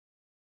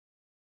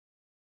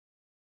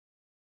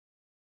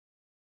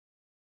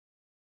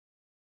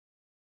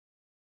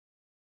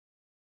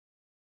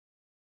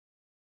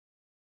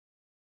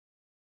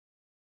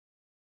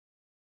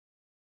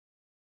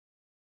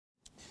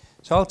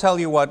So I'll tell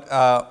you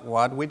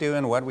what we do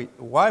and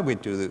why we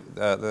do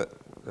the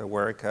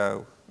work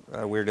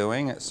we're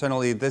doing.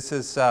 Certainly, this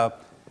is a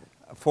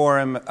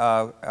forum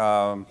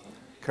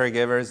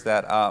caregivers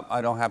that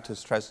I don't have to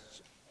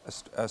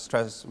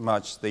stress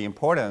much the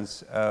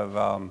importance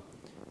of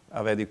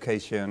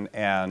education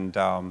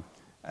and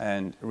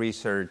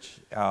research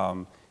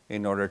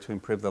in order to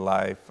improve the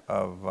life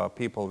of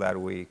people that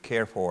we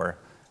care for.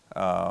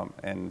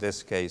 In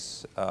this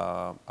case,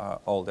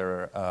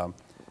 older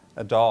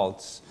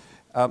adults.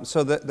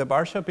 So the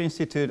Barshop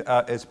Institute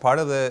is part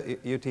of the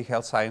UT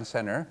Health Science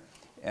Center,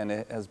 and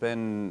it has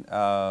been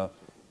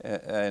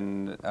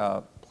in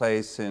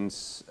place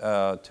since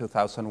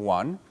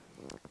 2001.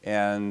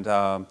 And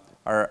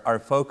our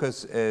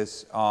focus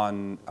is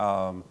on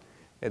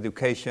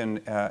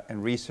education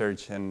and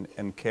research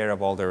and care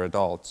of older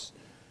adults.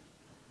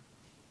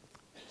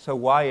 So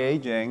why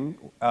aging?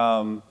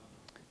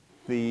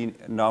 The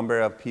number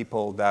of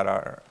people that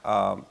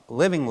are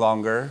living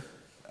longer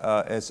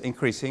is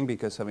increasing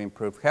because of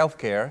improved health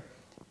care.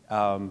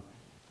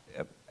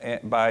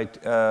 By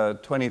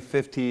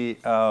 2050,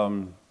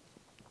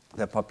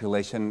 the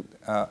population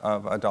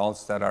of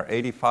adults that are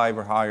 85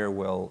 or higher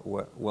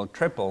will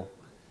triple,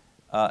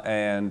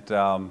 and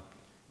the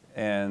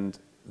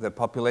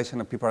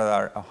population of people that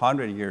are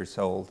 100 years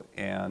old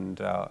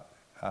and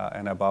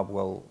above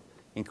will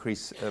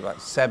increase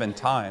about 7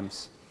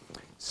 times.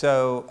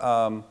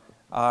 So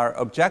our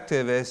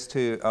objective is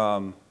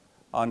to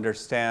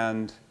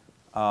understand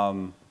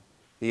the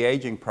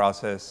aging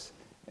process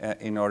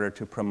in order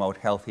to promote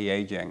healthy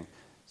aging.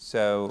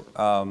 So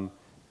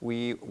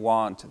we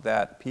want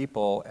that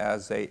people,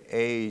 as they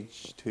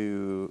age,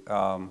 to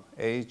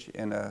age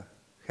in a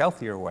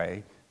healthier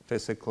way,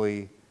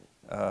 physically,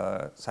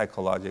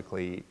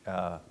 psychologically,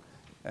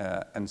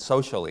 and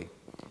socially.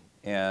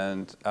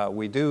 And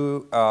we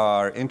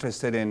are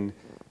interested in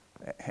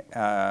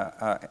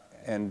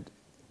and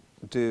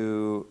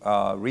do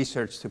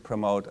research to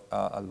promote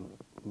a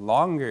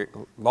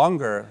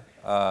longer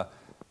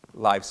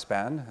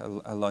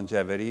lifespan, a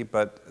longevity,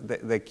 but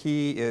the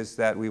key is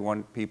that we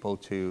want people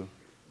to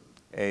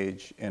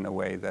age in a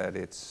way that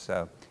it's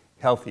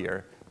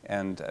healthier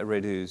and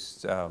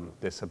reduce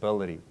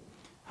disability.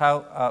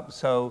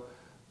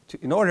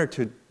 In order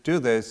to do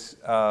this,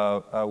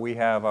 we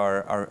have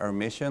our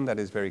mission that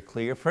is very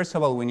clear. First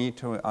of all, we need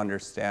to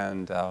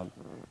understand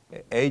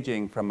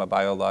aging from a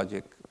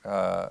biologic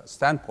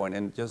standpoint,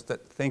 and just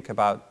think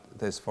about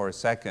this for a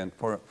second.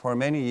 For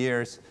many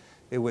years,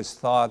 it was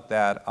thought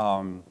that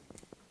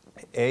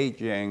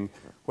aging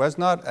was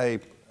not a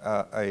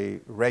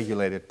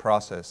regulated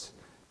process.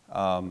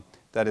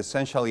 That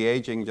essentially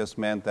aging just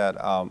meant that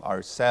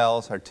our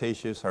cells, our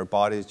tissues, our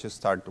bodies just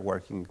start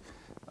working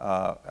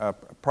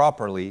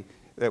properly,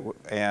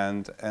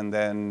 and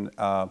then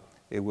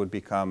it would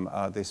become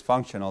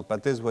dysfunctional.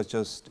 But this was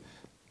just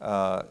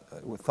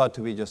thought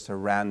to be just a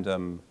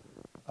random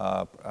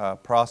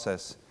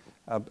process.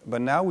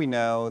 But now we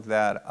know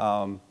that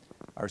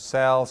our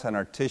cells and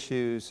our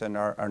tissues and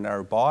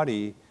our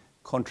body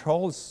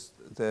controls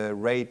the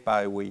rate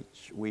by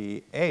which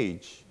we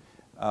age.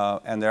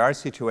 And there are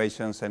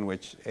situations in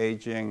which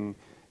aging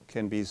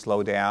can be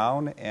slowed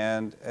down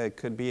and it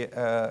could be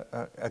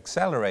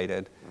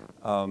accelerated.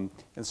 And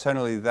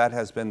certainly that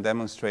has been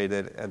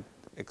demonstrated at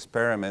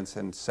experiments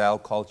in cell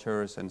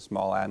cultures and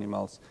small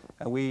animals.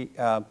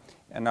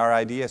 And our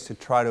idea is to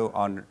try to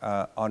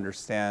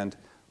understand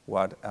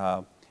what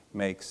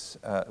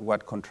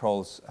what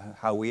controls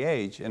how we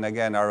age. And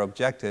again, our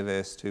objective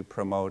is to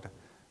promote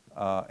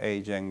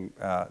aging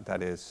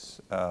that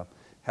is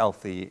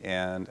healthy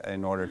and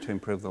in order to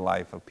improve the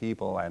life of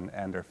people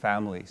and their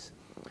families.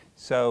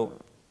 So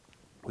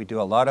we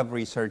do a lot of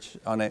research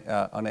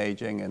on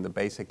aging in the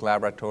basic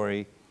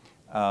laboratory.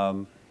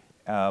 But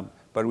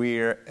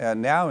we're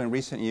now in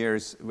recent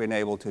years been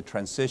able to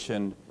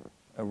transition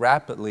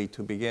rapidly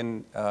to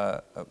begin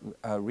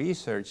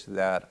research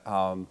that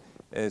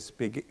is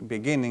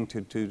beginning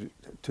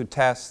to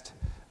test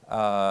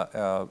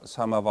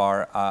some of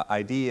our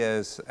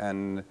ideas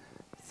and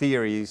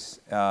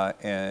theories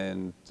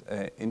in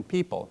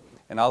people.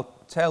 And I'll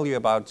tell you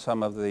about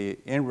some of the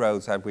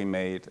inroads that we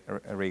made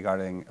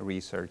regarding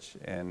research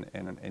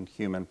in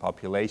human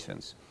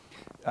populations.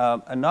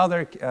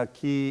 Another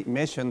key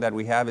mission that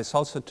we have is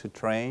also to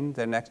train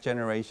the next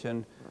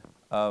generation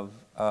of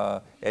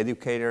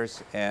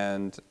educators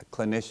and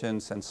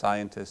clinicians and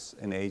scientists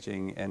in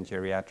aging and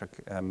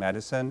geriatric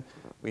medicine.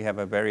 We have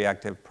a very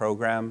active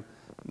program,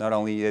 not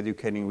only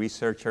educating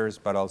researchers,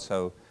 but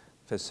also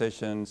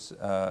physicians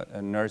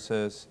and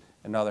nurses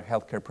and other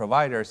healthcare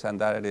providers,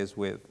 and that it is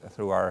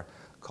through our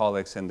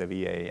colleagues in the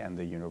VA and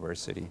the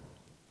university.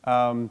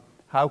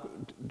 How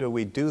do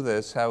we do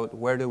this?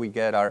 Where do we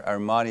get our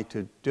money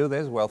to do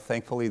this? Well,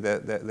 thankfully,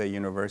 the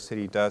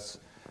university does,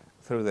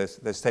 through this,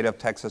 the state of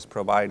Texas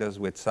provide us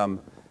with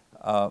some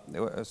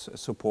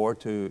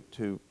support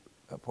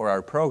for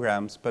our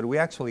programs, but we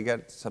actually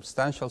get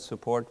substantial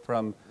support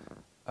from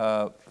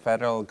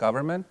federal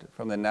government,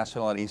 from the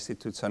National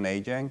Institutes on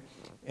Aging,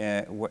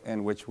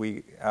 in which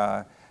we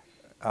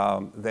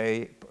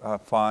they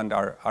fund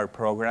our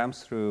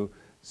programs through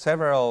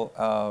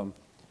several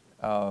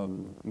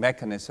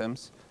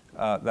mechanisms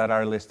that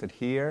are listed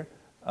here.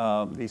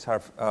 These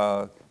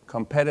are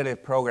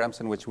competitive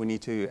programs in which we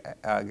need to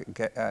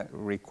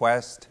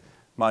request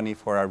money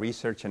for our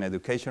research and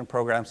education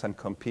programs and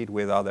compete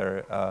with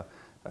other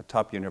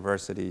top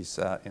universities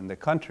in the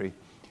country.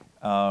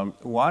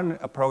 One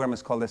program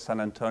is called the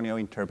San Antonio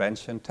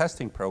Intervention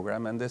Testing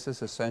Program, and this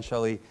is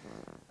essentially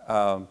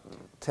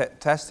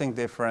testing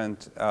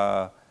different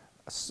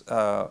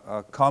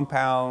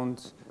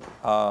compounds,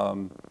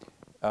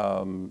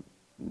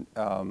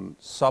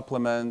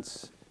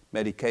 supplements,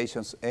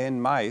 medications in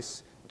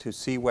mice to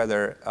see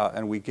whether,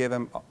 and we give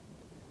them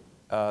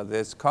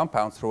this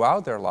compound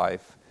throughout their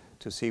life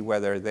to see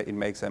whether it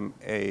makes them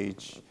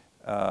age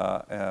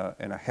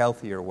in a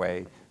healthier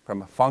way,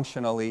 from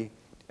functionally,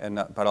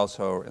 but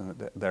also in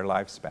their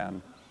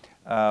lifespan.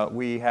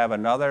 We have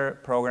another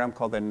program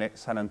called the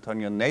San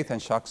Antonio Nathan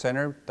Schock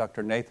Center.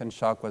 Dr. Nathan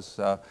Schock was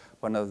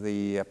one of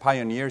the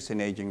pioneers in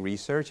aging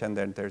research, and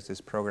then there's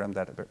this program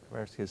that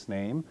bears his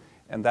name.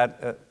 And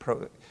that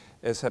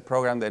is a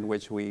program in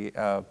which we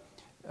can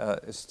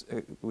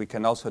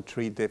also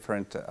treat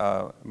different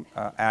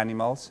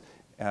animals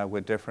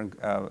with different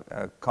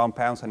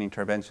compounds and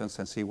interventions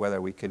and see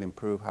whether we can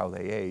improve how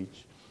they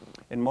age.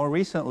 And more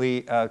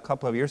recently, a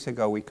couple of years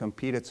ago, we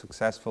competed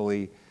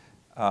successfully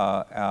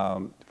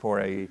for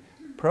a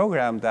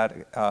program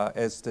that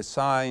is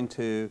designed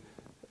to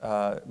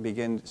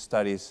begin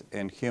studies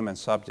in human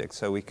subjects.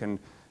 So we can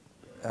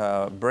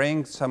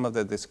bring some of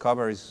the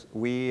discoveries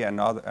we and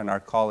our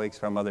colleagues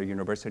from other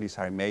universities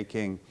are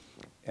making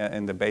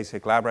in the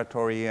basic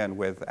laboratory and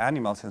with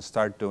animals and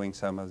start doing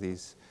some of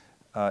these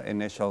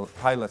initial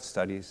pilot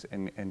studies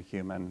in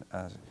human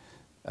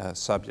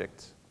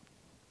subjects.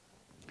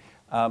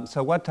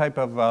 So what type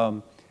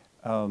of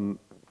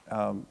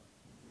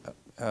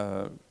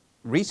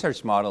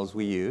research models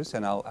we use,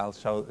 and I'll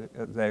show,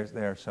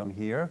 they're shown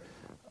here.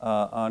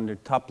 On the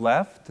top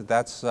left,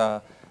 that's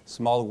a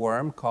small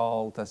worm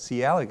called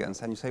C.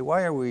 elegans. And you say,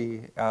 why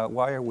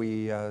are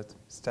we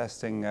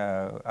testing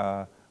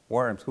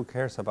worms? Who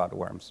cares about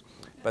worms?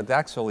 But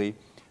actually,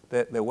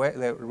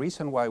 the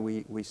reason why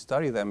we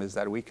study them is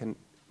that we can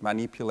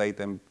manipulate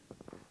them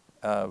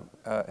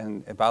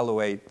and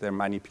evaluate their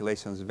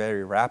manipulations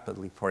very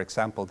rapidly. For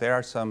example, there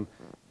are some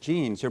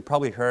genes, you've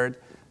probably heard,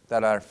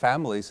 that are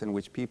families in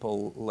which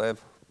people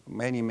live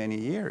many, many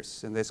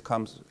years, and this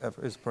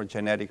is for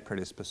genetic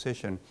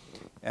predisposition.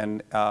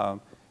 And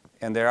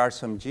there are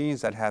some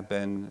genes that have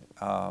been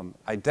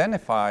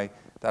identified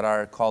that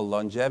are called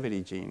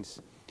longevity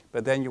genes.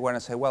 But then you want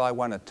to say, well, I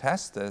want to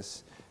test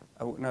this.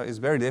 No, it's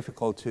very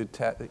difficult to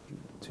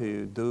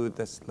do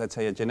this, let's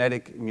say, a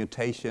genetic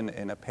mutation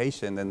in a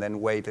patient and then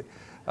wait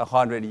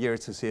 100 years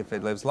to see if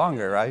it lives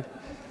longer, right?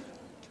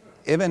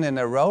 Even in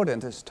a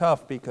rodent, it's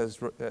tough because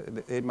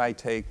it might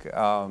take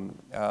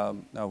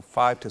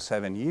 5 to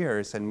 7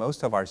 years, and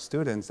most of our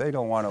students, they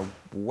don't want to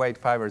wait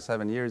 5 or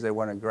 7 years, they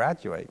want to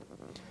graduate.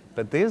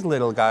 But these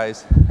little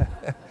guys,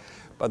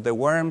 but the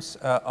worms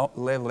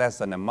live less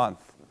than a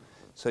month.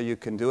 So you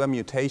can do a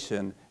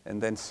mutation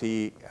and then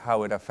see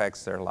how it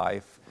affects their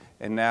life.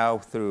 And now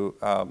through,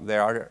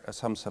 there are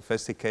some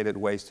sophisticated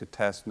ways to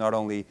test not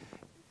only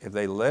if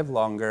they live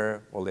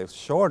longer or live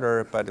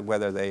shorter, but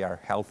whether they are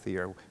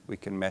healthier. We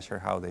can measure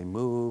how they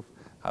move,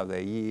 how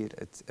they eat,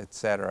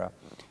 etc.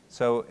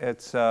 So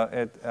it's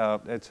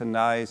a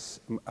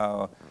nice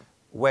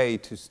way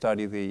to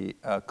study the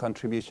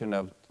contribution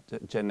of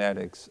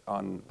genetics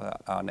on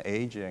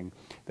aging.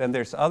 Then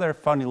there's other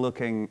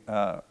funny-looking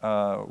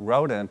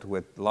rodent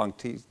with long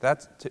teeth.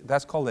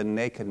 That's called a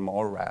naked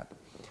mole rat.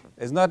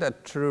 It's not a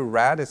true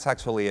rat. It's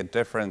actually a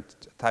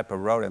different type of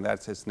rodent.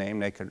 That's its name,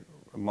 naked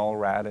mole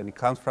rat, and it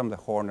comes from the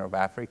Horn of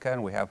Africa,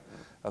 and we have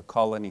a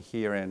colony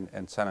here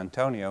in San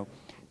Antonio.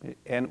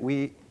 And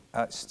we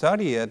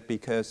study it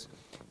because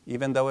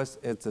even though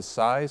it's the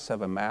size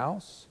of a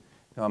mouse,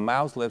 a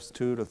mouse lives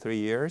 2 to 3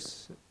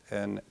 years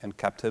in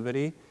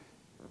captivity.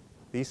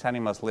 These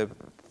animals live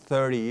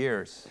 30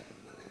 years.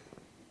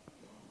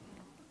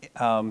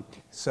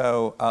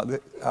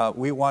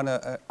 We want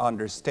to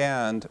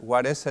understand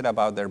what is it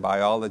about their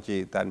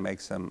biology that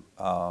makes them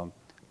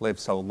live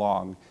so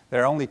long.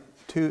 There are only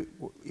two,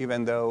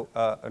 even though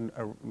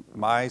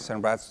mice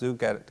and rats do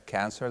get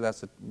cancer,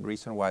 that's the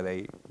reason why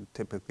they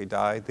typically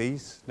die.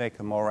 These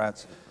naked mole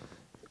rats,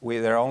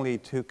 there are only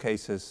 2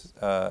 cases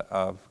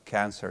of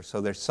cancer,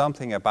 so there's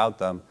something about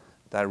them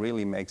that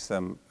really makes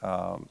them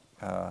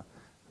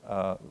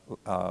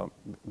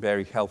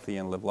very healthy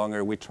and live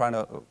longer. We're trying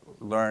to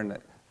learn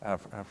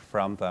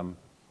from them.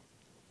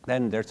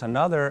 Then there's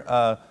another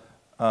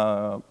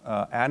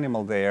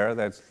animal there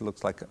that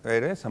looks like,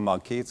 it is a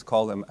monkey, it's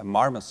called a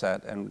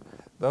marmoset, and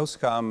those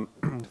come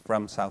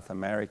from South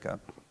America.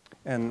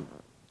 And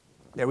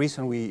the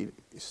reason we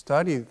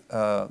study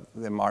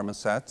the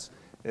marmosets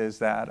is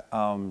that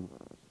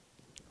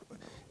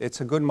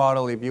it's a good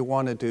model if you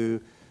want to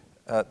do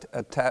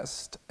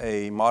test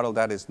a model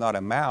that is not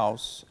a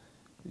mouse,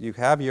 you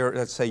have your,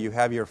 let's say you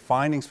have your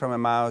findings from a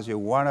mouse, you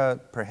want to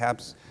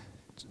perhaps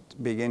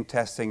begin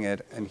testing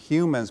it in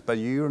humans, but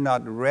you're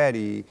not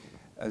ready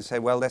and say,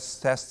 well, let's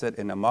test it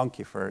in a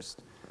monkey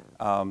first.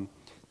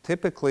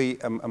 Typically,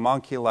 a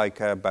monkey like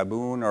a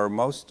baboon or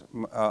most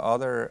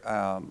other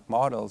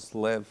models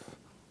live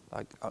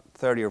like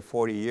 30 or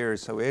 40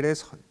 years, so it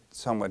is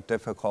somewhat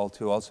difficult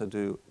to also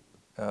do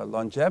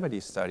longevity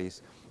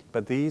studies.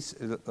 But these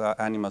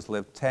animals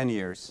live 10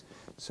 years.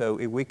 So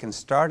if we can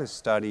start a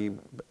study,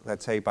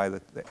 let's say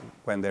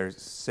when they're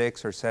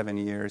 6 or 7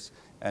 years,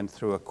 and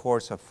through a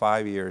course of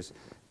 5 years,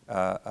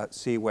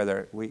 see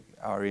whether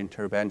our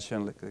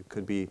intervention, it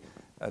could be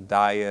a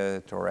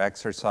diet or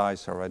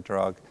exercise or a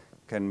drug,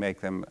 can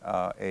make them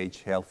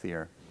age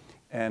healthier.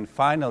 And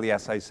finally,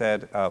 as I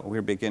said,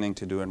 we're beginning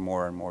to do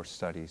more and more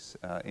studies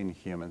in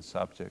human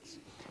subjects.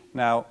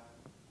 Now,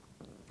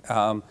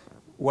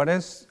 why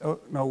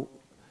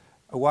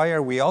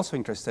are we also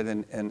interested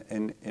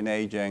in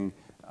aging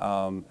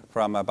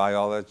from a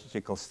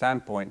biological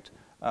standpoint?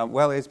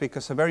 Well, it's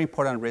because a very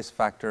important risk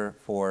factor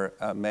for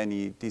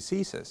many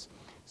diseases.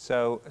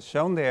 So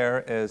shown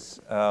there is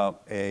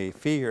a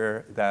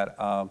figure that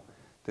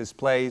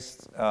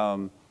displays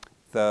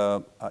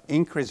the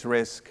increased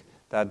risk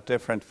that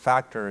different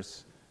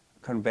factors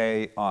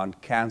convey on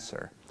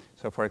cancer.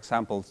 So for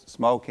example,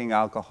 smoking,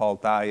 alcohol,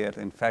 diet,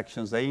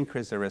 infections, they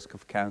increase the risk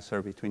of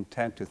cancer between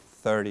 10 to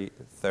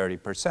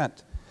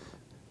 30%.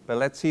 But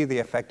let's see the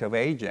effect of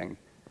aging.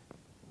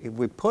 If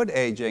we put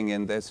aging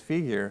in this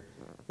figure,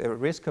 the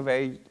risk of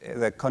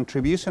the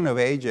contribution of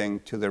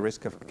aging to the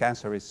risk of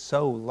cancer is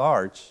so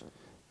large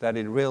that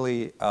it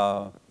really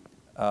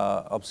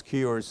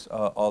obscures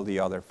all the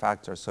other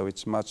factors. So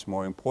it's much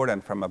more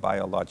important from a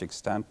biologic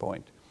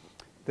standpoint.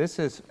 This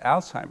is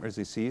Alzheimer's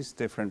disease,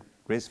 different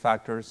risk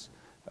factors,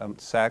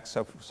 sex,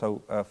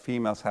 so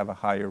females have a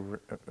higher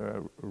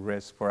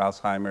risk for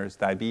Alzheimer's,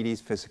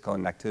 diabetes, physical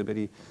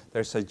inactivity.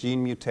 There's a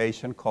gene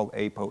mutation called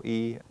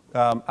ApoE.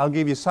 I'll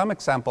give you some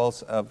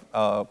examples of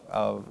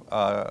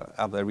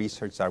the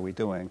research that we're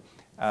doing.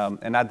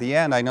 And at the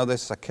end, I know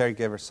this is a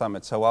caregiver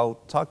summit, so I'll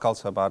talk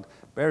also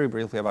very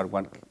briefly about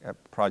one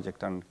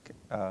project on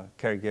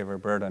caregiver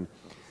burden.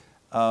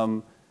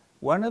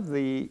 One of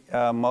the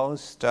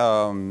most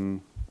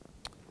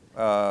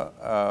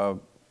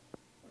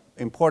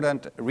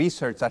important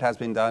research that has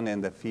been done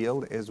in the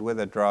field is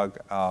with a drug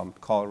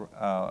called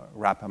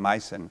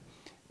rapamycin.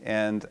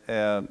 And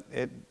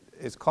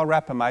it's called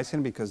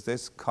rapamycin because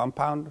this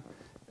compound,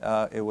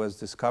 it was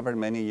discovered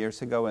many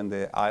years ago in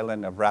the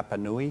island of Rapa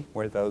Nui,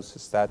 where those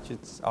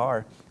statues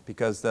are,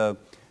 because the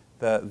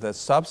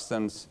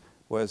substance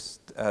was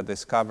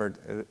discovered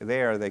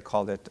there. They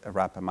called it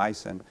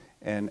rapamycin.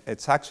 And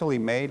it's actually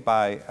made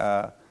by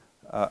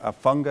a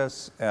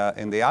fungus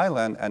in the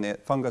island, and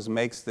fungus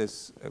makes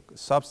this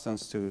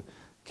substance to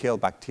kill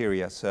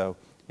bacteria. So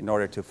in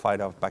order to fight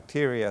off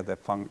bacteria, the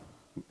fungus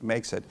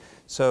makes it.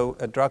 So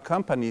drug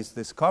companies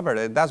discovered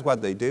it. That's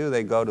what they do.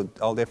 They go to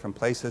all different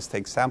places,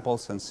 take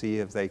samples, and see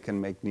if they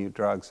can make new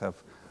drugs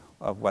of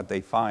what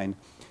they find.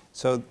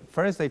 So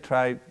first they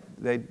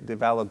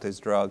developed this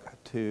drug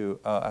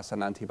as an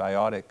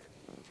antibiotic,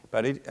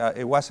 but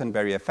it wasn't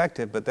very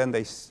effective. But then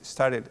they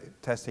started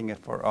testing it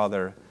for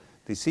other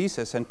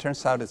diseases, and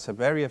turns out it's a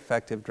very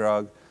effective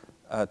drug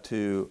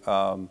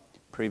to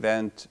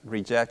prevent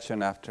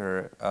rejection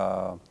after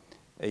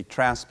a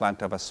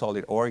transplant of a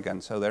solid organ.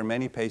 So there are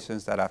many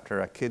patients that after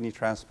a kidney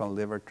transplant,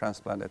 liver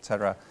transplant,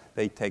 etc.,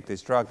 they take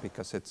this drug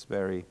because it's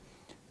very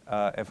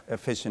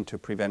efficient to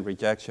prevent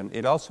rejection.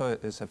 It also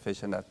is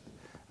efficient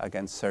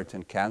against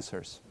certain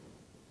cancers.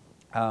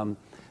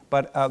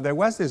 But there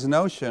was this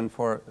notion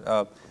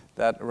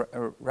that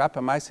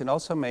rapamycin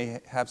also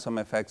may have some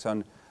effects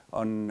on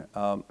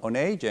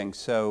aging.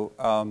 So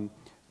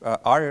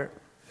our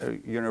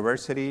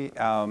university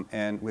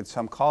and with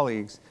some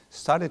colleagues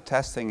started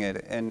testing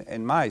it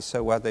in mice.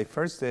 So what they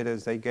first did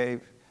is they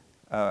gave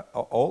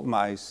old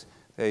mice,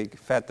 they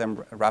fed them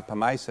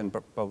rapamycin,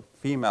 both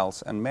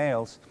females and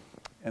males,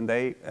 and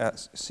they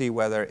see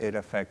whether it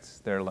affects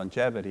their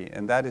longevity.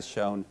 And that is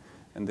shown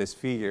in this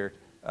figure.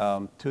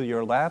 To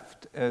your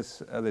left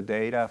is the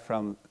data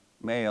from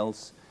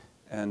males,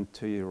 and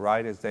to your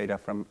right is data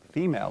from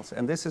females.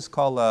 And this is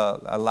called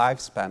a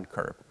lifespan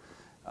curve.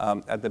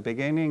 At the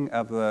beginning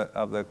of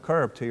the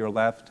curve to your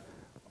left,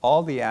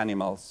 all the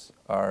animals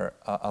are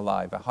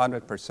alive.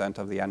 100%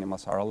 of the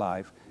animals are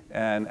alive.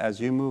 And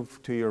as you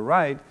move to your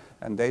right,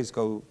 and days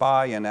go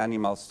by and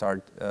animals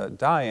start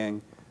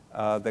dying,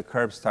 the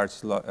curve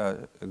starts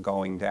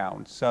going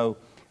down. So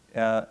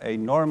a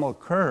normal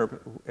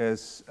curve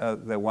is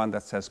the one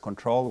that says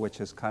control,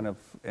 which is kind of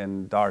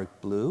in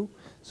dark blue.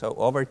 So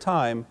over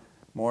time,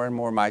 more and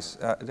more mice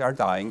are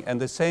dying.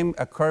 And the same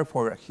curve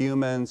for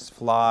humans,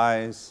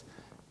 flies,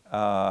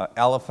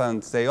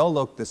 elephants. They all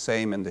look the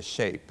same in the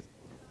shape,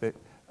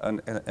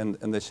 and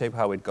the shape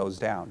how it goes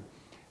down.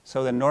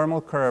 So the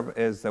normal curve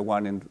is the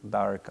one in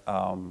dark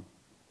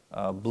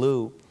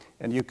blue.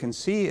 And you can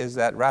see is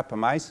that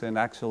rapamycin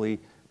actually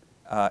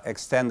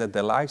extended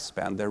the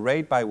lifespan. The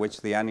rate by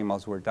which the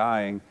animals were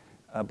dying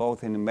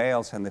both in the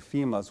males and the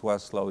females,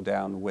 was slowed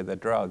down with a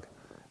drug.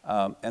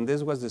 And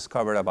this was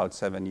discovered about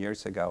 7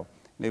 years ago.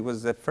 It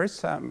was the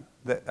first time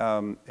that,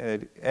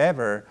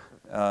 ever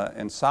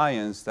in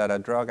science that a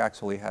drug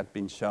actually had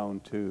been shown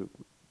to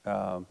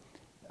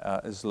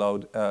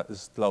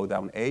slow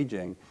down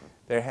aging.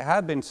 There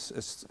have been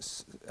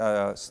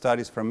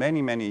studies for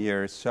many, many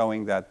years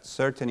showing that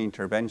certain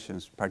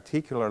interventions,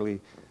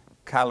 particularly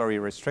calorie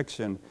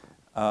restriction,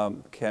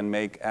 can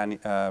make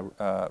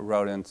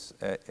rodents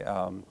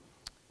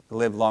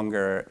live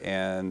longer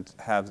and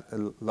have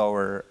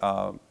lower,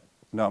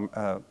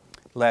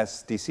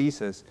 less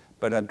diseases.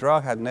 But a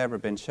drug had never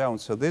been shown,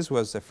 so this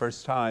was the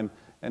first time,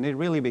 and it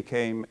really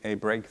became a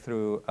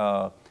breakthrough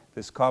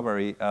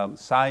discovery.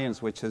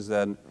 Science, which is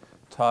the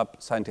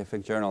top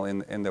scientific journal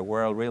in the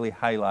world, really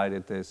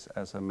highlighted this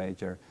as a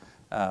major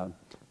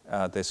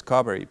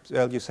discovery.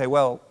 You say,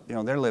 well, you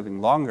know, they're living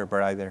longer,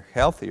 but are they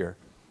healthier?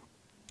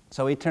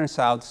 So it turns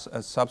out,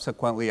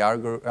 subsequently, our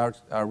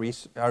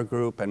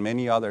group and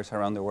many others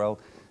around the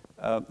world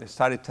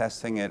started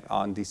testing it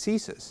on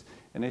diseases.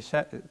 And it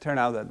turned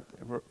out that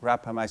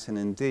rapamycin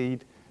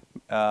indeed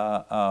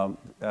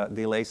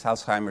delays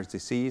Alzheimer's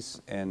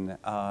disease in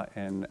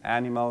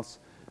animals,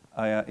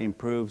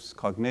 improves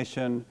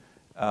cognition,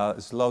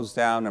 slows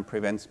down and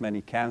prevents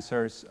many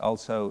cancers,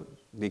 also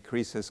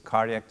decreases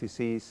cardiac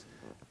disease,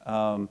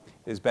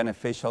 is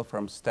beneficial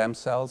from stem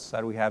cells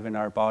that we have in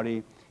our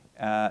body,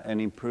 and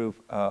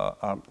improve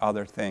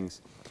other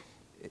things.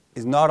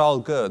 It's not all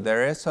good.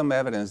 There is some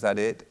evidence that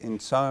in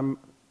some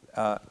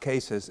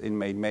cases, it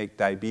may make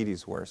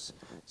diabetes worse.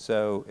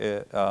 So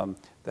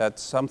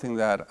that's something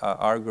that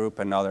our group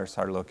and others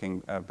are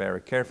looking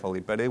very carefully.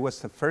 But it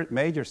was the first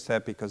major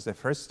step, because the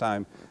first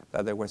time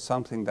that there was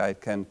something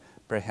that can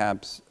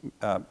perhaps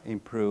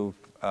improve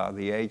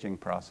the aging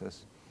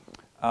process.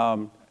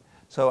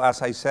 So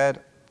as I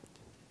said,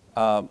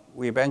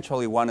 we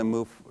eventually want to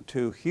move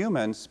to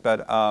humans,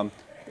 but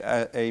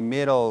a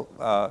middle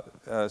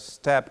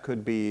step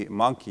could be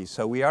monkeys.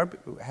 So we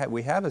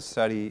have a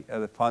study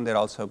funded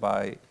also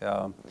by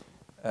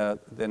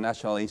the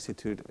National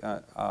Institute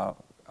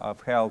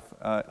of Health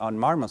on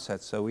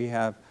marmosets. So we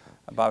have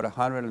about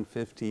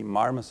 150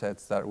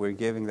 marmosets that we're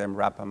giving them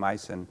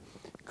rapamycin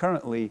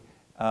currently,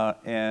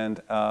 and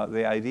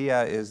the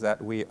idea is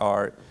that we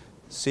are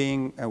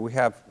seeing, we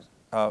have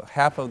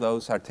half of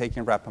those are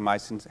taking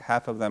rapamycin,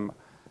 half of them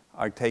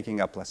are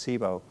taking a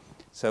placebo.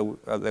 So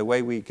the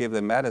way we give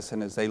them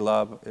medicine is they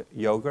love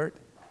yogurt.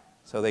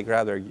 So they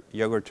grab their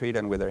yogurt treat,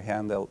 and with their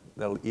hand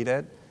they'll eat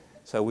it.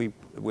 So we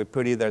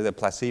put either the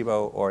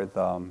placebo or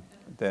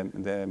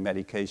the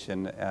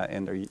medication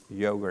in their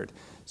yogurt.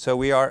 So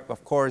we are,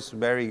 of course,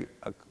 very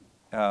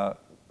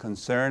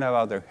concerned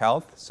about their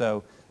health.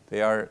 So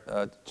they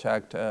are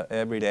checked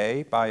every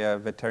day by a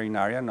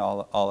veterinarian,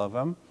 all of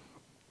them.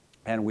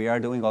 And we are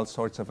doing all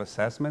sorts of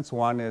assessments.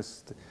 One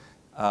is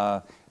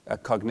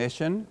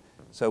cognition.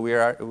 So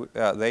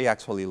they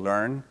actually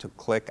learn to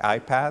click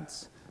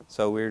iPads.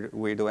 So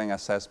we're doing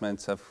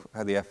assessments of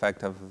the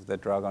effect of the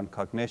drug on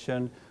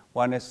cognition.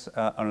 One is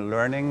on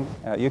learning.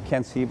 You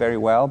can't see very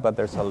well, but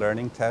there's a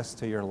learning test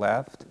to your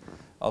left.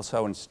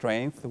 Also in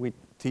strength, we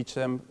teach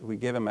them, we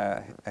give them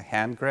a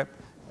hand grip,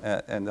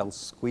 and they'll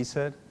squeeze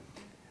it.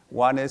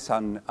 One is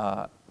on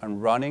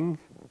running,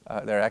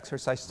 their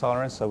exercise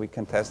tolerance, so we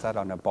can test that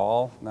on a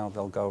ball. Now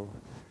they'll go,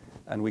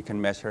 and we can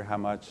measure how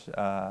much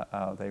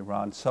they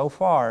run. So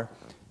far,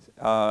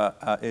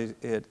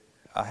 it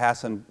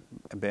hasn't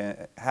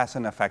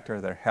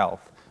affected their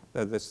health.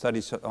 The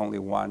study's only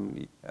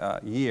 1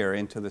 year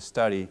into the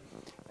study,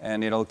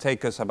 and it'll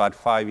take us about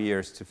 5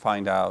 years to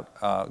find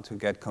out, to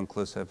get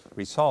conclusive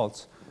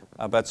results.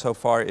 But so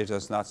far, it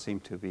does not seem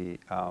to be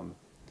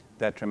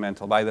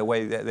detrimental. By the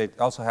way, they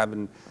also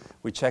haven't,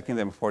 we're checking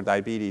them for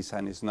diabetes,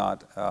 and it's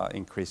not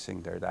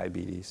increasing their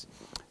diabetes.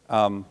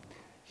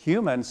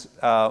 Humans,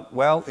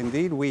 well,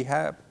 indeed, we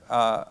are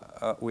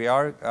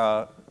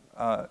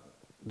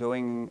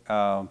doing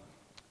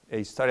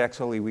a study.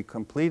 Actually, we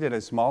completed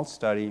a small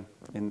study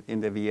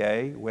in the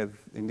VA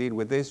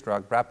with this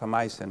drug,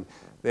 rapamycin.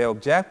 The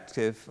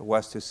objective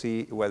was to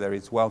see whether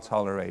it's well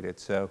tolerated.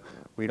 So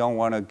we don't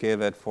want to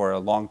give it for a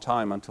long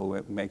time until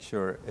we make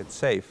sure it's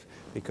safe,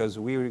 because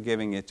we were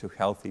giving it to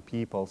healthy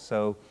people.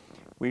 So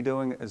we're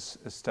doing a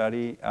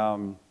study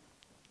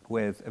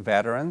with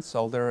veterans,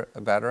 older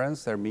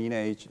veterans. Their mean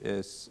age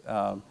is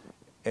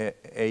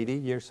 80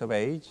 years of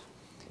age.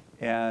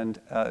 And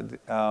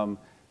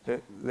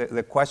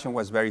the question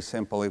was very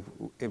simple. If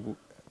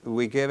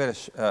we give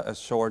it a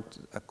short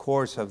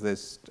course of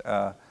this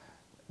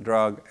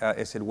drug,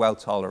 is it well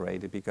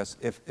tolerated? Because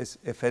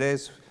if it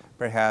is,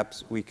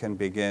 perhaps we can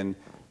begin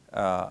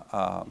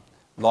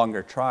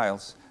longer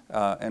trials.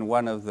 And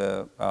one of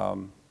the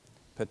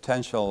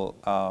potential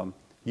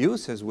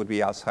uses would be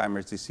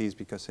Alzheimer's disease,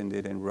 because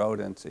indeed in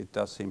rodents it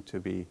does seem to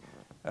be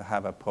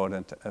have a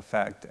potent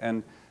effect.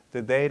 And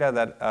the data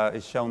that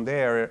is shown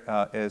there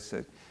is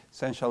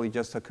essentially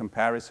just a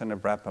comparison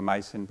of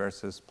rapamycin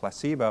versus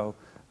placebo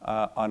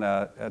on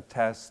a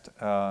test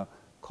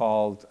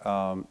called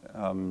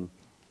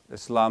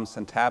slumps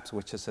and taps,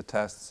 which is a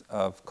test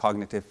of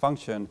cognitive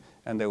function,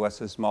 and there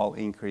was a small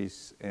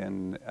increase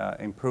in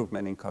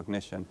improvement in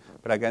cognition.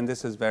 But again,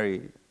 this is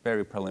very,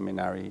 very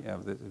preliminary,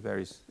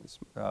 very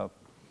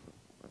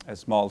a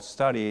small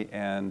study,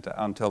 and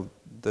until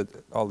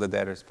all the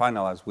data is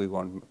finalized, we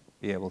won't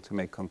be able to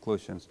make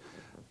conclusions.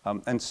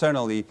 And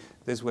certainly,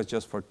 this was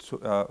just for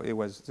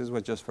this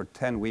was just for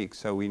 10 weeks,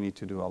 so we need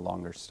to do a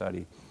longer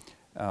study.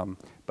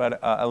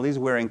 But at least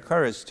we're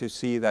encouraged to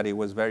see that it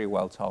was very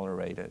well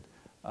tolerated.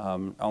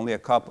 Only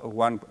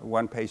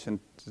one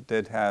patient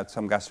did have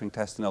some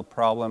gastrointestinal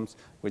problems,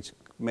 which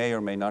may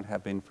or may not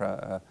have been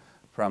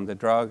from the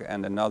drug,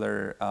 and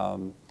another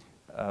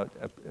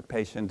a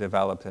patient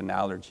developed an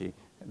allergy,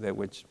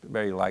 which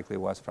very likely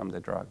was from the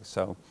drug.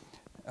 So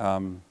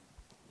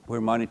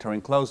we're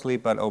monitoring closely,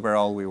 but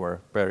overall we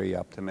were very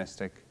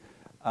optimistic.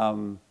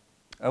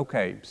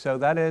 Okay, so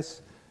that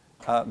is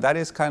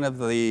kind of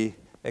the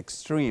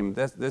extreme.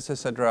 This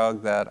is a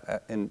drug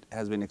that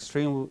has been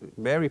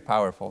very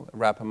powerful,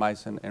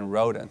 rapamycin in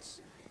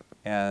rodents.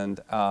 And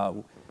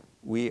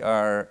we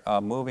are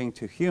moving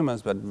to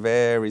humans, but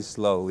very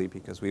slowly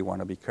because we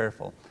want to be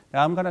careful.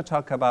 Now I'm going to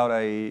talk about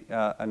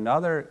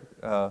another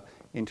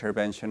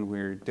intervention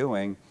we're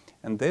doing.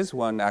 And this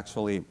one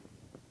actually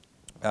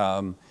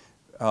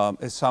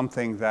is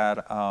something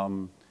that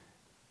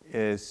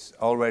is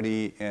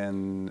already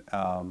in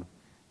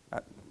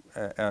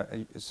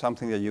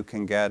something that you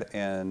can get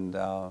in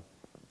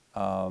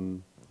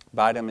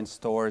vitamin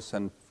stores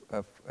and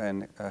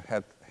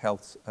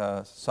health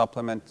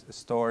supplement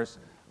stores,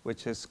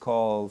 which is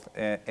called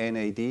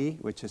NAD,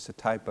 which is a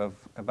type of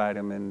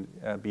vitamin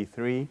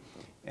B3.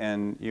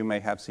 And you may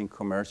have seen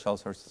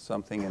commercials or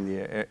something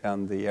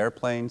on the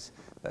airplanes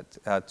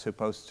that's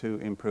supposed to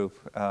improve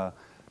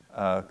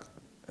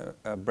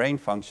brain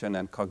function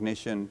and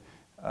cognition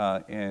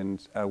in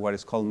what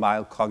is called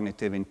mild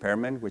cognitive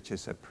impairment, which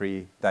is a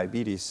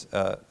pre-diabetes,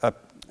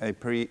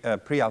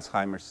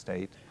 pre-Alzheimer's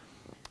state.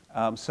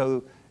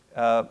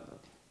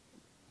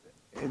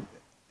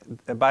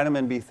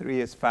 Vitamin B3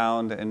 is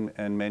found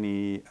in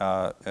many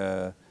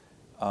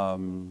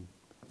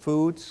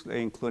foods,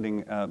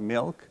 including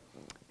milk.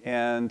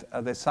 And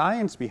the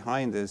science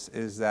behind this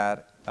is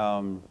that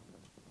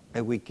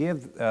if we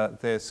give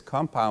this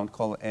compound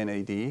called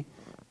NAD,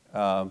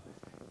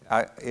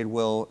 it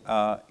will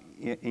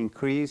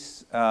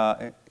increase,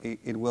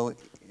 it will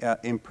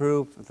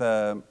improve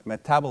the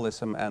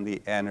metabolism and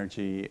the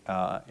energy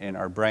in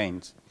our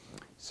brains.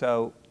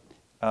 So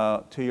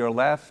to your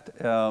left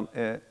so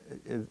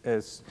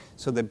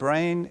the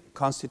brain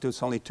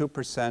constitutes only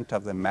 2%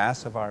 of the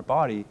mass of our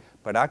body,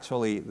 but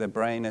actually the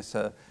brain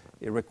it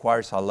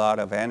requires a lot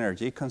of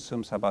energy. It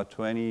consumes about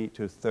 20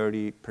 to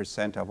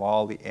 30% of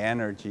all the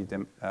energy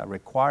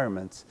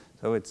requirements.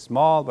 So it's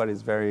small, but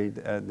it's very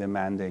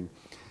demanding.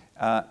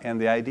 And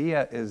the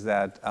idea is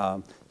that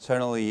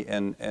certainly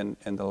in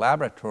the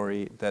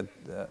laboratory that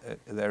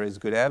there is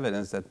good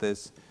evidence that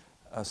this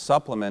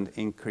supplement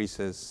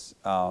increases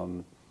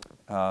the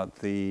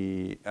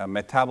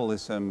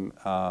metabolism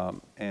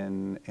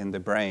in the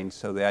brain.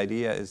 So the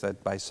idea is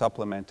that by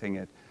supplementing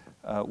it,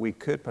 we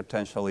could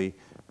potentially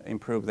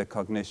improve the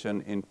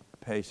cognition in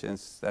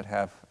patients that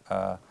have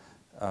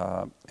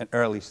an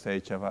early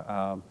stage of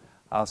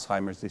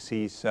Alzheimer's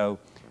disease. So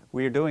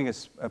we are doing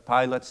a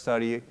pilot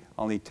study,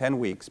 only 10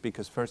 weeks,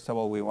 because first of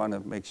all, we want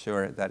to make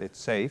sure that it's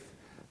safe.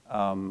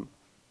 And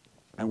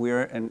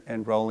we're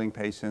enrolling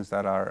patients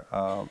that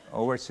are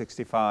over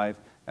 65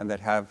 and that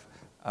have,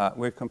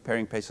 we're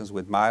comparing patients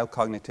with mild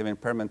cognitive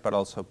impairment, but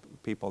also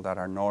people that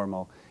are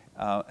normal.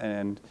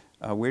 And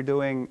we're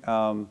doing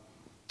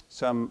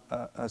some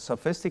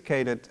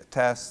sophisticated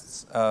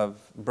tests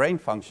of brain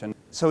function.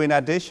 So in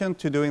addition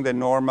to doing the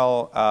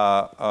normal,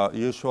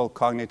 usual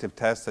cognitive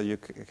tests that you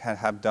can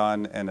have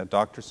done in a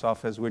doctor's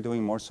office, we're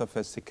doing more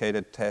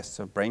sophisticated tests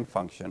of brain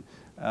function.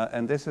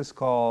 And this is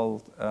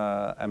called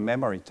a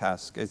memory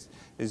task. It's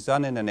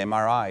done in an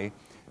MRI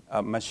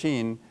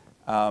machine.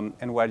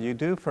 And what you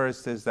do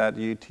first is that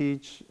you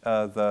teach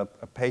the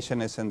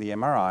patient is in the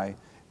MRI,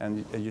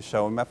 and you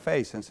show him a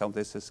face, and so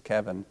this is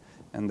Kevin.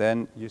 And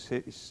then you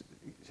see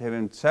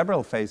in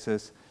several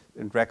faces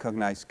and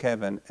recognize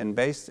Kevin, and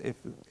based if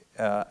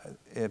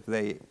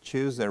they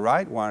choose the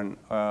right one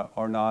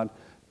or not,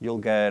 you'll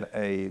get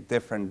a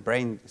different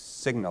brain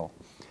signal.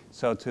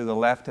 So to the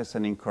left is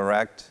an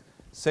incorrect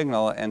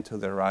signal, and to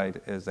the right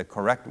is the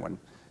correct one.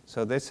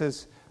 So this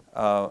is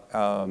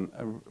a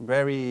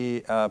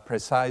very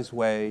precise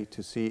way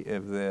to see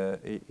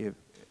if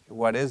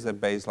what is the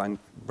baseline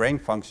brain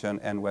function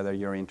and whether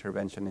your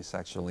intervention is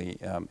actually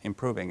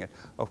improving it.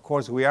 Of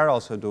course, we are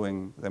also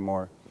doing the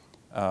more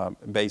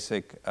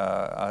basic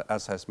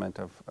assessment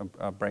of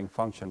brain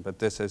function, but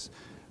this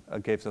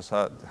gives us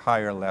a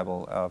higher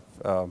level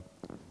of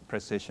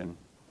precision.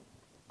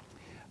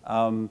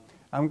 The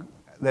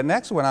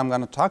next one I'm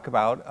going to talk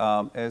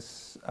about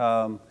is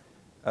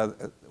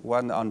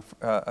one on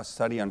a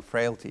study on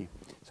frailty.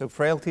 So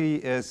frailty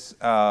is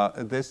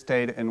this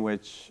state in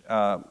which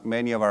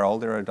many of our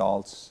older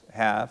adults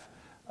have.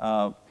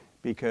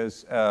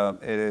 because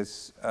it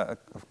is,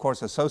 of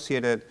course,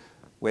 associated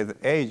with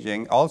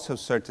aging, also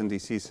certain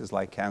diseases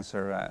like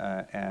cancer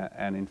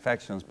and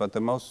infections, but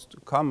the most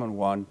common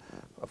one,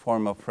 a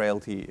form of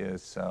frailty,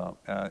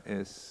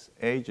 is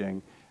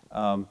aging.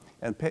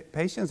 And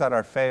patients that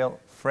are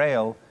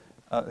frail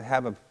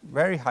have a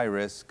very high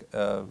risk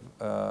of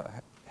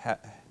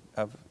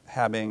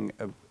having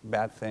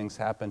bad things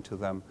happen to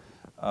them.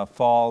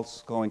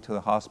 Falls, going to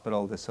the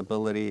hospital,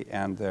 disability,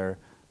 and their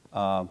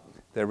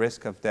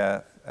risk of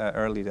death,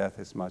 early death,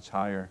 is much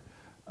higher.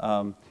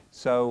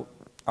 So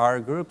our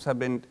groups have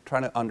been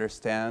trying to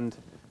understand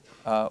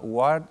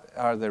what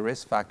are the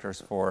risk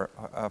factors for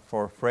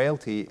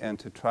frailty, and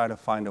to try to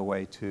find a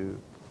way to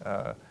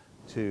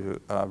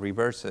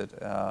reverse it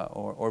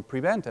or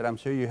prevent it. I'm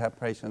sure you have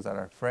patients that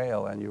are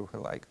frail and you were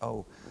like,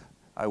 oh,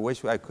 I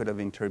wish I could have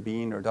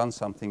intervened or done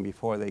something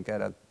before they get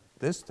at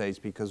this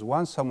stage, because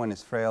once someone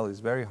is frail, it's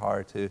very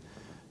hard to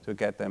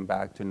get them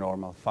back to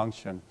normal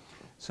function.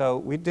 So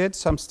we did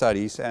some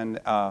studies and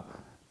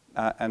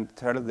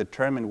try to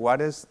determine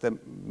what is the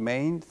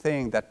main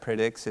thing that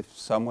predicts if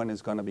someone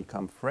is going to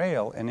become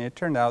frail. And it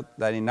turned out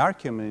that in our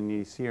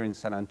communities here in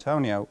San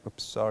Antonio,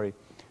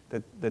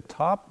 the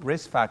top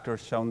risk factor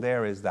shown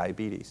there is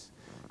diabetes.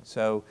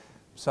 So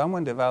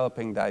someone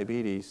developing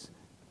diabetes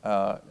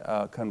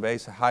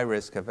conveys a high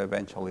risk of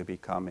eventually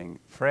becoming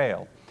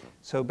frail.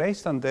 So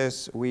based on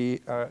this,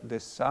 we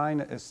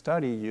designed a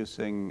study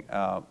using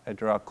a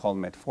drug called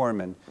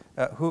metformin.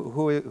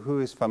 Who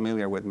is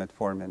familiar with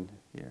metformin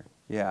here?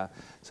 Yeah,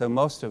 so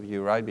most of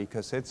you, right?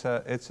 Because it's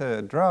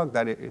a drug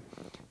that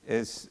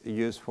is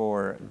used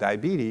for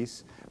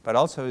diabetes, but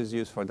also is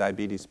used for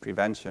diabetes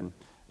prevention.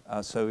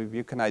 So if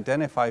you can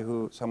identify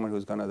someone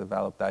who's going to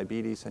develop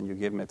diabetes and you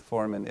give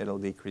metformin, it'll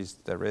decrease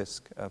the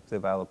risk of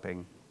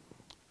developing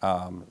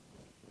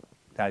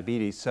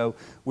diabetes. So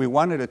we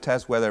wanted to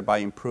test whether by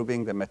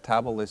improving the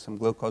metabolism,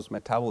 glucose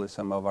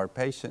metabolism of our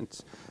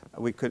patients,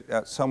 we could,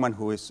 someone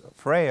who is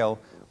frail,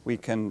 we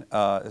can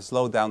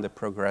slow down the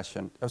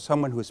progression of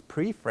someone who's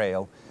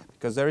pre-frail,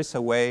 because there is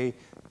a way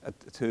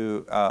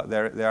to,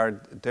 there are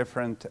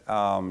different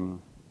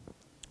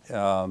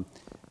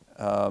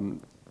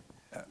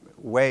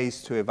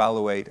ways to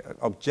evaluate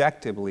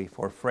objectively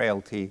for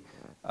frailty.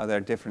 There are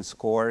different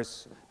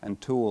scores and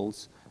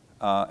tools,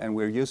 and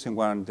we're using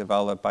one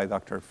developed by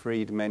Dr.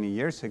 Fried many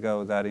years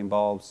ago that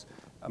involves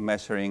a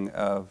measuring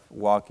of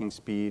walking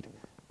speed,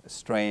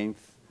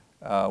 strength,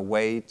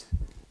 weight,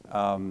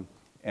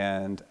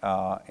 and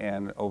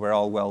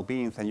overall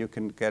well-being, and you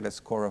can get a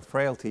score of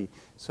frailty.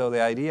 So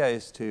the idea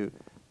is to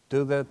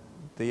do the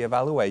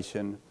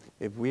evaluation.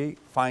 If we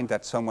find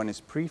that someone is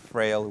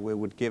pre-frail, we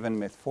would give them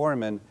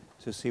metformin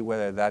to see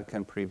whether that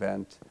can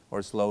prevent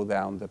or slow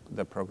down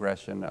the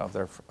progression of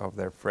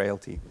their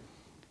frailty.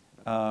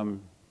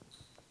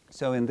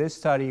 So in this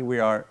study, we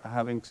are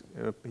having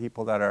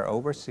people that are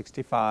over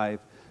 65,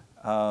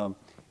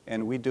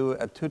 and we do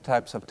two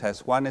types of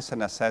tests. One is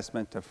an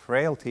assessment of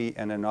frailty,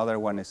 and another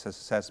one is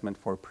assessment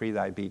for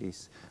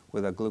prediabetes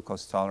with a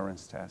glucose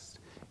tolerance test.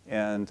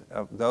 And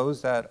of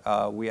those that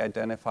we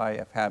identify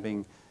as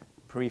having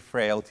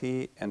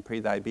pre-frailty and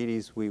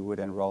prediabetes, we would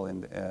enroll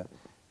in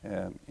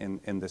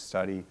the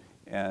study.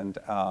 And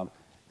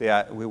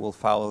we will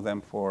follow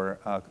them for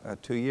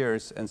 2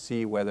 years and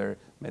see whether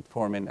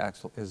metformin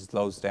actually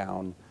slows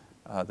down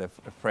the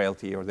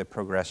frailty or the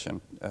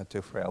progression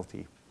to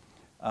frailty.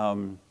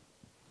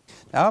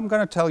 Now I'm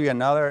going to tell you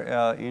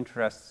another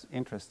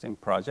interesting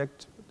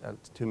project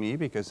to me,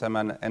 because I'm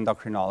an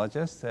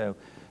endocrinologist.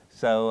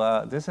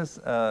 So this is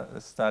a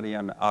study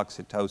on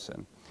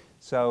oxytocin.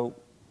 So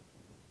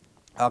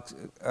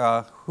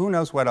who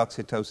knows what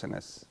oxytocin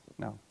is?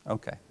 No?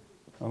 Okay.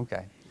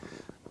 Okay.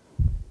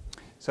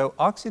 So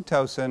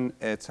oxytocin,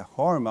 it's a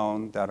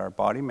hormone that our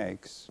body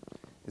makes.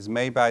 It's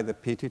made by the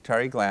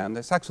pituitary gland.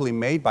 It's actually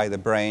made by the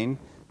brain,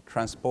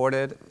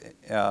 transported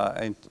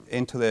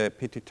into the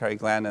pituitary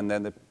gland, and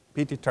then the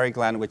pituitary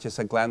gland, which is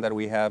a gland that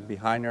we have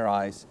behind our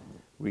eyes,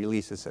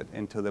 releases it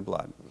into the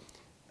blood.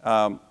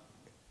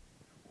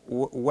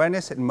 When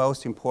is it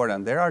most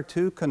important? There are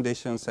two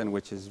conditions in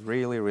which is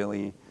really,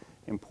 really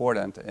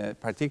important,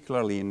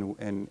 particularly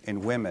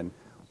in women.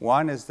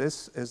 One is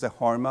this is the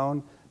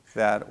hormone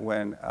that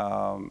when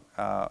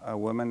a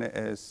woman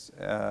is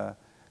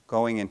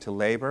going into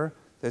labor,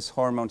 this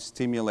hormone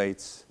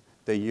stimulates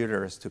the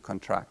uterus to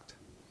contract.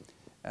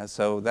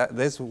 So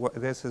this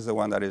is the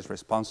one that is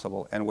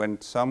responsible. And when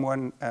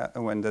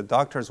when the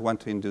doctors want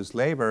to induce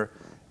labor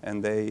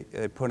and they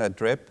put a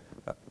drip,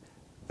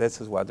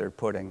 this is what they're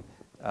putting.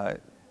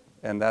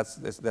 And that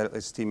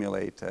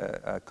stimulate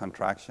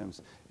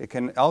contractions. It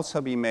can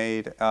also be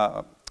made,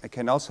 it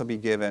can also be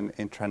given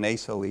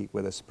intranasally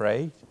with a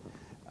spray.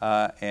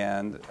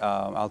 And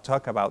I'll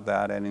talk about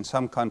that. And in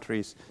some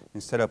countries,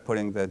 instead of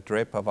putting the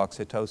drip of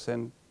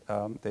oxytocin,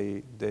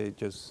 they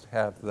just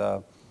have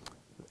the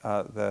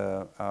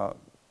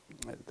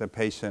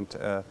patient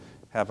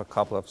have a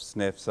couple of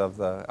sniffs of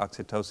the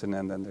oxytocin,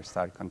 and then they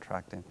start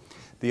contracting.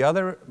 The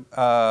other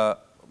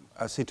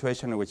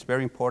situation which is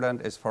very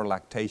important is for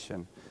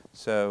lactation.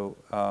 So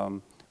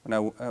when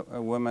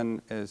a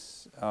woman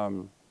is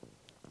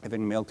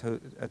giving milk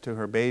to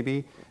her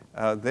baby,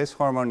 this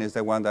hormone is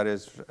the one that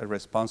is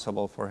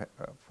responsible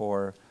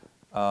for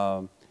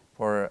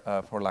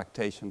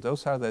lactation.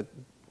 Those are the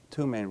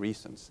two main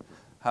reasons.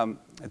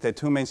 The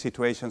two main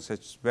situations,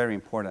 it's very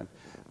important.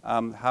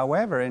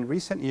 However, in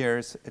recent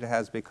years, it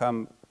has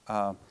become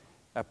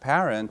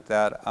apparent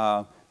that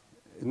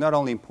it's not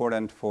only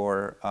important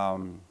for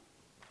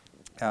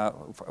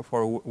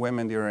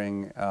women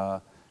during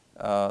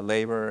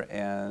labor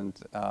and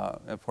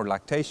for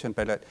lactation,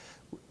 but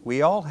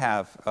we all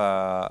have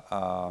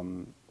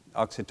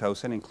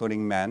oxytocin,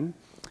 including men,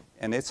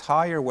 and it's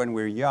higher when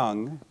we're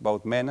young,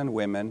 both men and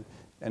women,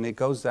 and it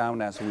goes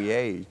down as we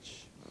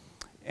age.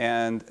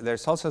 And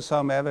there's also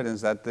some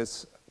evidence that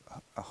this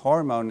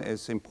hormone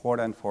is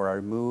important for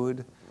our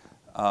mood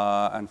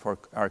and for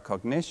our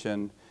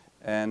cognition,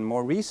 and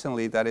more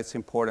recently that it's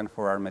important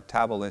for our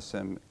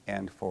metabolism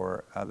and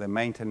for the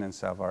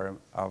maintenance of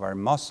our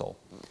muscle.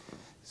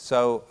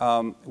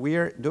 So we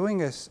are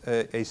doing a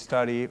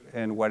study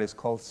in what is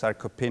called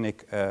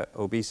sarcopenic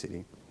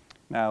obesity.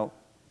 Now,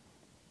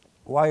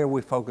 why are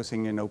we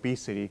focusing in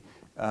obesity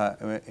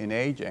in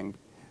aging?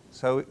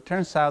 So it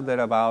turns out that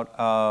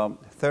about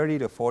 30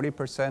 to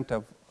 40%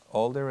 of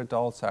older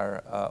adults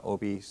are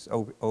obese,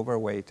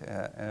 overweight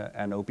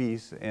and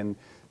obese, and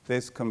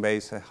this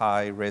conveys a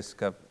high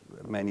risk of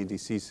many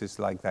diseases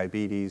like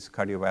diabetes,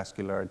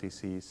 cardiovascular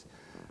disease,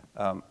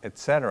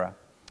 etc.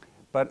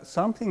 But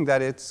something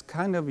that it's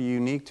kind of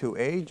unique to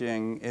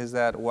aging is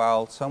that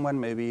while someone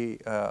may be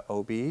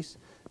obese,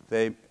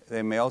 they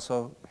may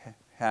also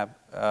have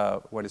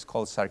what is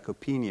called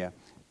sarcopenia,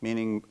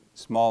 meaning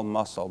small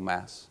muscle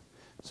mass.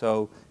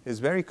 So it's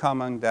very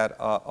common that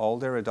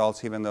older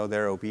adults, even though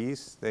they're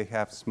obese, they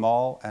have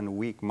small and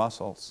weak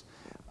muscles.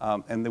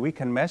 And we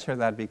can measure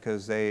that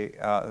because they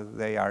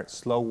are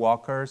slow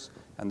walkers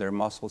and their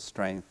muscle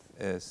strength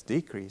is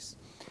decreased.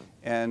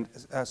 And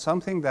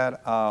something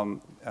that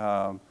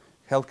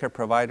healthcare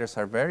providers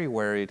are very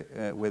worried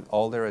with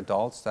older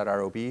adults that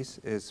are obese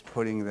is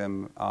putting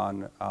them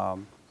on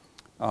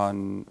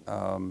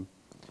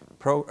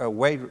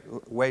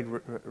weight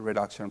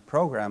reduction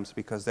programs,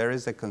 because there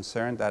is a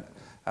concern that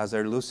as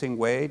they're losing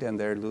weight and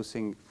they're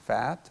losing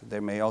fat, they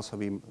may also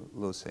be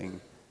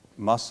losing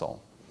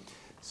muscle.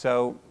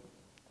 So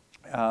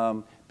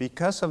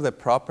because of the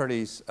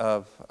properties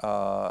of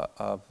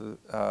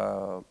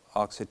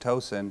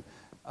oxytocin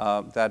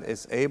that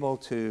is able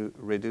to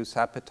reduce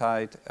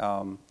appetite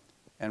and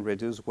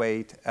reduce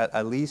weight,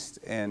 at least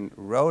in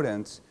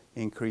rodents,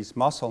 increase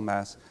muscle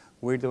mass,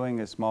 we're doing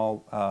a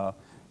small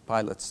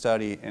pilot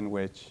study in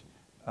which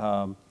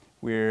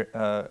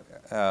we're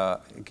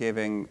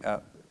giving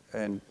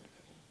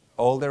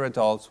older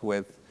adults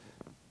who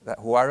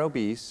are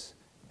obese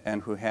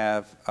and who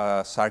have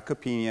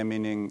sarcopenia,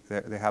 meaning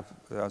they have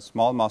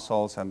small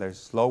muscles and they're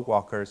slow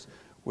walkers.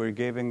 We're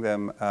giving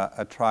them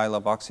a trial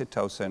of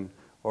oxytocin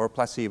or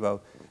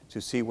placebo to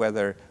see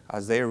whether,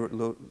 as they're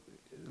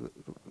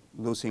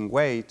losing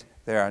weight,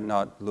 they are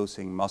not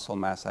losing muscle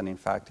mass, and in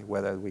fact,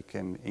 whether we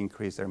can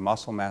increase their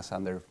muscle mass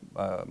and their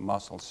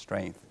muscle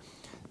strength.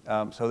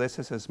 So this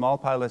is a small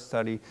pilot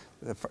study.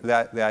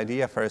 The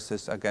idea first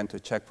is, again, to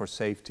check for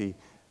safety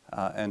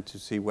and to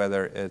see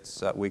whether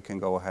we can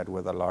go ahead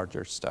with a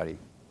larger study.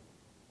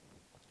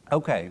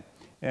 Okay,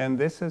 and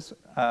this is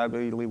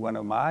really one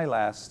of my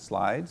last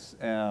slides,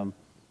 that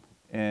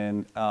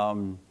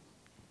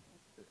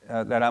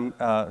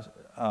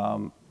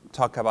I'm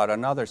talk about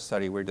another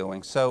study we're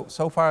doing. So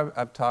far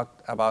I've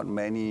talked about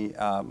many,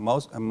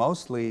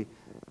 mostly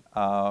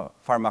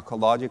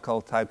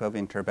pharmacological type of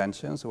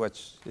interventions,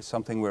 which is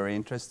something we're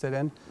interested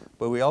in.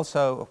 But we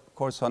also, of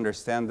course,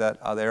 understand that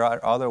there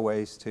are other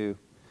ways to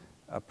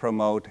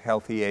promote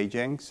healthy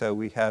aging. So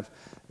we have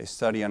a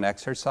study on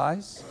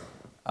exercise,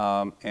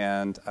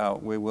 and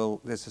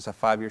this is a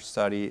 5-year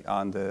study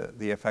on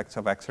the effects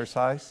of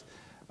exercise.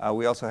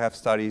 We also have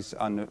studies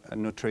on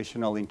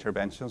nutritional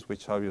interventions,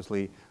 which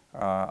obviously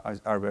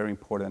are very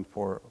important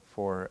for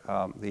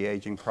the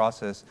aging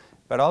process,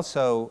 but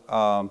also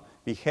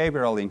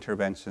behavioral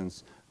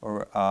interventions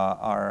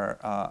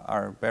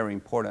are very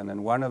important.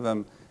 And one of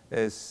them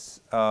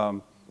is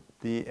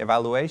the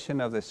evaluation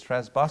of the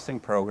stress busting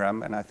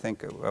program, and I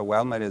think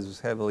WellMed is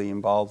heavily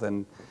involved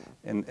in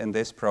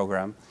this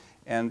program,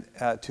 and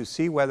to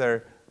see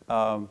whether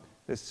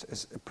this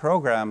is a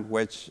program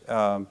which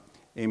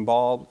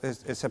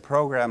it's a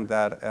program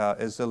that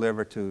is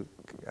delivered to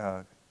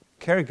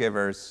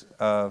caregivers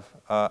of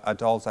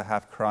adults that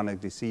have chronic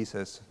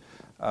diseases,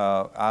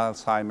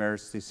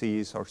 Alzheimer's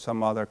disease or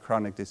some other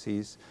chronic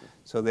disease.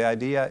 So the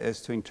idea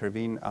is to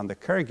intervene on the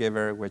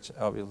caregiver, which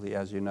obviously,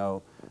 as you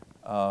know,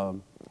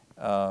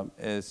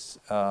 is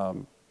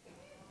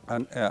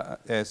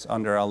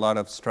under a lot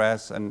of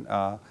stress and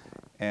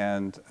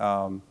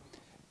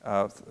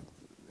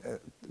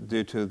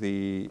due to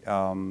the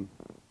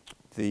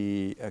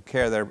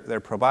care they're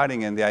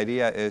providing, and the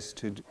idea is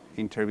to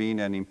intervene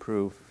and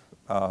improve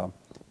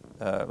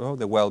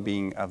the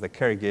well-being of the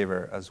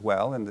caregiver as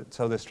well. And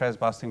so the stress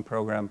busting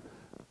program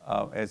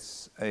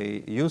is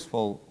a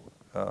useful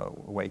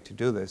way to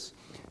do this.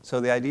 So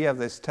the idea of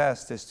this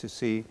test is to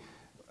see,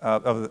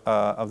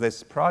 of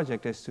this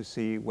project is to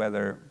see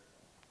whether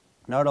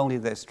not only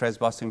the stress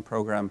busting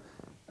program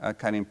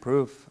can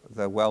improve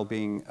the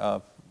well-being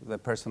of the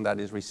person that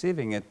is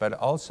receiving it, but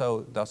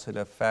also does it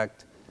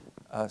affect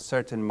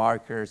certain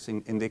markers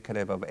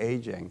indicative of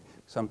aging.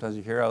 Sometimes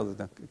you hear, oh,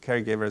 the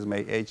caregivers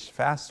may age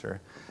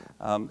faster.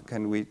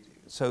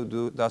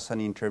 Does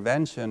an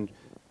intervention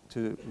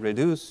to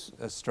reduce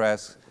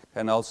stress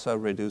can also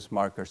reduce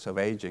markers of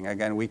aging?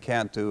 Again, we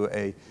can't do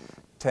a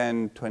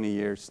 10,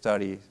 20-year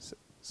study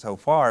so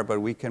far, but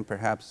we can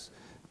perhaps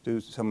do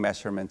some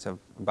measurements of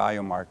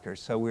biomarkers.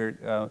 So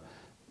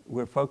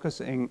we're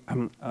focusing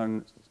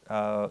on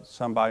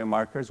some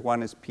biomarkers.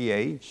 One is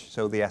pH,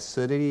 so the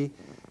acidity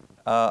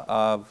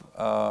of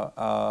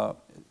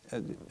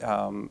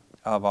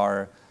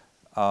our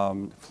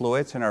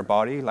fluids in our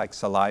body, like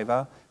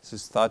saliva. This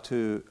is thought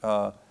to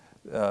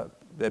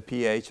the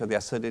pH or the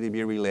acidity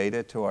be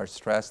related to our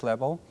stress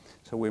level.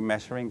 So we're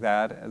measuring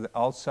that. And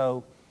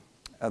also,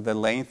 the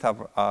length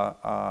of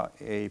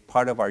a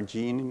part of our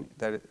genes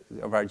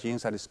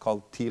that is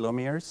called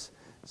telomeres.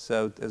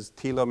 So as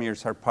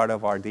telomeres are part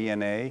of our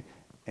DNA,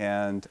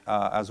 and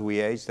as we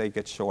age, they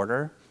get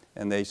shorter,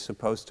 and they're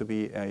supposed to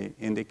be an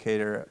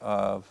indicator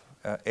of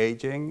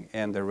aging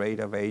and the rate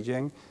of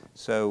aging.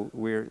 So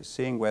we're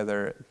seeing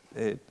whether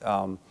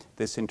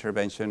this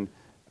intervention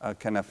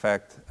can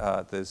affect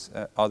this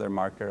other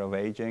marker of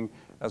aging,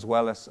 as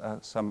well as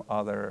some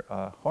other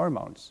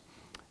hormones.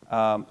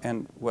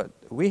 And what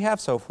we have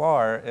so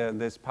far in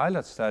this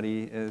pilot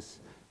study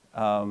is,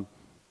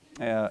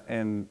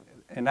 and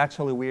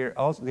actually we're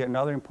also,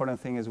 another important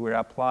thing is we're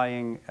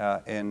applying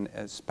in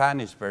a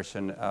Spanish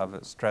version of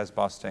a stress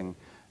busting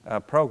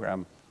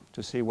program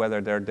to see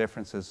whether there are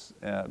differences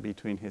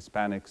between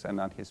Hispanics and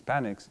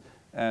non-Hispanics.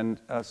 And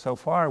so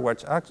far,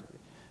 which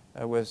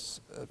I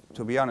was,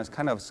 to be honest,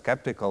 kind of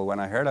skeptical when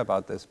I heard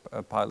about this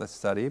pilot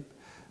study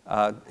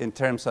in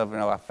terms of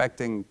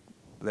affecting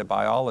the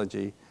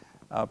biology.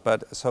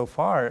 But so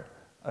far,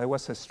 it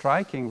was a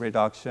striking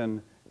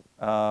reduction,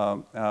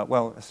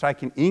 a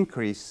striking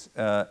increase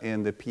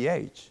in the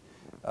pH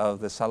of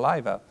the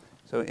saliva,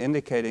 so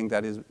indicating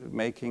that is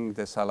making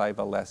the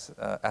saliva less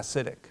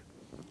acidic.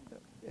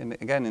 And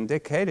again,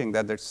 indicating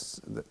that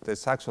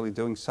there's actually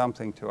doing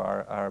something to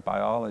our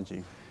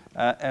biology.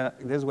 And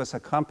this was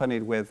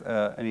accompanied with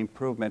an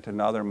improvement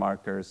in other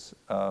markers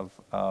of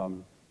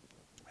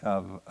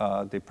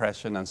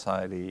depression,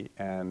 anxiety,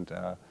 and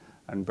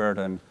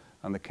burden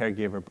on the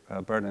caregiver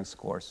burden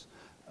scores.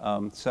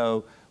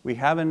 So we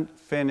haven't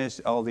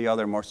finished all the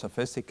other more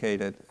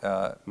sophisticated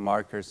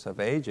markers of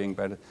aging,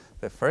 but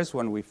the first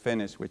one we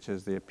finished, which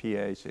is the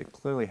pH, it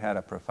clearly had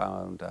a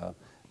profound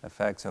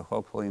effect. So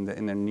hopefully in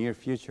the near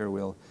future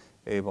we'll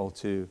be able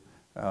to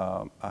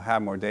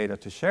have more data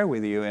to share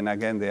with you. And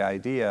again, the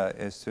idea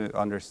is to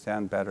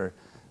understand better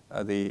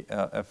the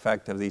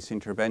effect of these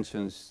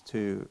interventions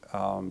to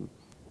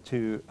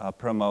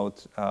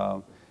promote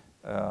a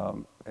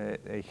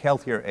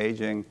healthier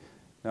aging,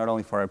 not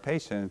only for our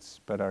patients,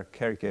 but our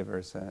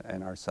caregivers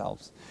and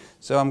ourselves.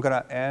 So I'm going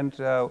to end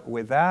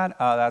with that.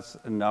 That's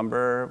a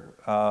number,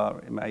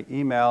 my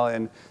email.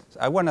 And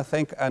I want to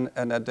thank, in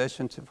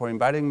addition for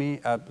inviting me,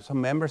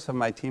 some members of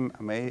my team.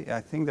 I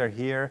think they're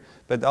here.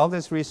 But all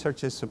this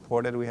research is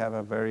supported. We have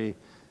a very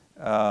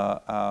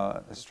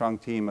strong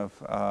team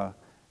of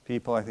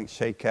people. I think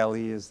Shay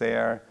Kelly is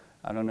there.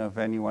 I don't know if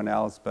anyone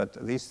else, but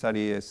this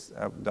study is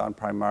done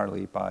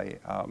primarily by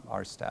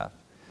our staff.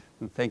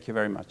 And thank you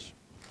very much.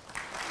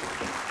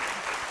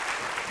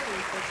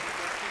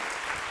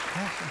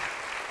 Awesome.